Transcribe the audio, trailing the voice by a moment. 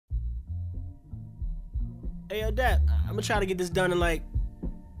Hey, yo, Dad, I'm gonna try to get this done in like...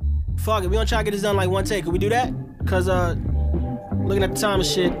 Fuck it, we gonna try to get this done in like one take. Can we do that? Cause, looking at the time and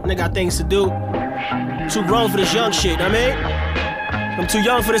shit, nigga got things to do. Too grown for this young shit, I mean? I'm too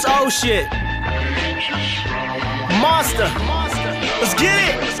young for this old shit. Monster, let's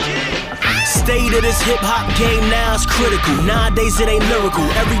get it! State of this hip-hop game now is critical. Nowadays it ain't lyrical,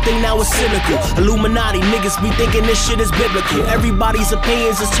 everything now is cynical. Illuminati niggas be thinking this shit is biblical. Everybody's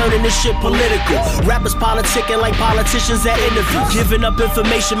opinions is turning this shit political. Rappers politicking like politicians at interviews. Giving up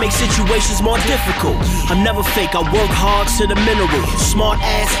information makes situations more difficult. I'm never fake, I work hard to the mineral. Smart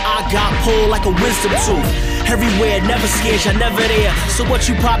ass, I got pulled like a wisdom tooth. Everywhere, never scared, y'all never there. So what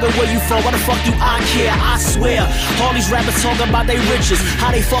you poppin', where you from, why the fuck do I care? I swear, all these rappers talking about they riches,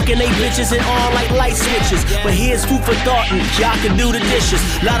 how they fucking they bitches and on like light switches. But here's food for thought, and y'all can do the dishes.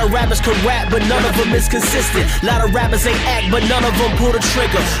 Lot of rappers can rap, but none of them is consistent. Lot of rappers ain't act, but none of them pull the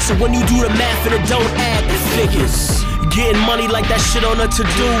trigger. So when you do the math and it don't add, it figures. Getting money like that shit on a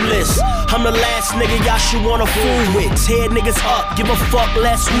to-do list. I'm the last nigga y'all should wanna fool with. Tear niggas up, give a fuck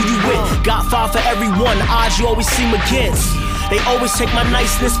less who you with. Got 5 for every one, odds you always seem against. They always take my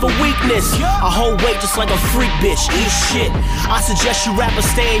niceness for weakness. I hold weight just like a freak bitch, eat shit. I suggest you rappers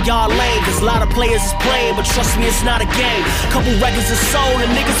stay in y'all lane, cause a lot of players is playing, but trust me, it's not a game. Couple records is sold and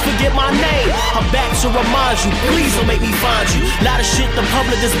niggas forget my name. I'm back to remind you, please don't make me find you. Lot of shit the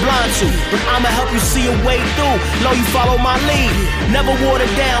public is blind to, but I'ma help you see a way through. Long you follow my lead, never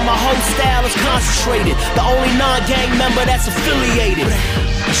watered down, my whole style is concentrated. The only non-gang member that's affiliated.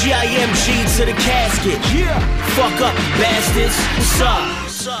 G-I-M-G to the casket. Yeah. Fuck up, bastards.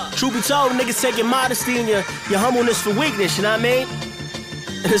 What's up? Truth be told, niggas take your modesty and your humbleness for weakness, you know what I mean?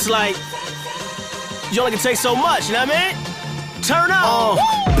 And it's like, you only can take so much, you know what I mean? Turn up!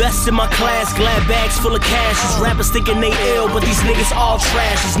 Best in my class, glad bags full of cash. These rappers thinking they ill, but these niggas all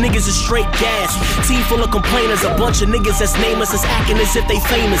trash. These niggas is straight gas. Team full of complainers, a bunch of niggas that's nameless, that's acting as if they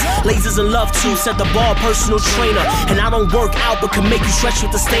famous. Lasers in love too, set the bar, personal trainer. And I don't work out, but can make you stretch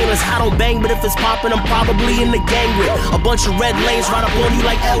with the stainless. I don't bang, but if it's poppin', I'm probably in the gang with a bunch of red lanes right up on you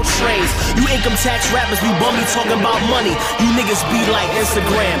like L trains. You income tax rappers be bummy talking about money. You niggas be like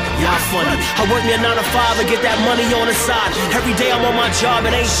Instagram, y'all funny. I work me a 9 to 5 and get that money on the side. Every day I'm on my job,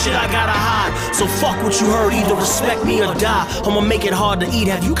 it ain't shit I gotta hide. So fuck what you heard, either respect me or die. I'ma make it hard to eat,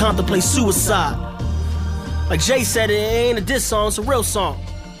 have you contemplate suicide. Like Jay said, it ain't a diss song, it's a real song.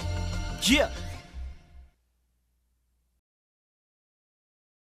 Yeah.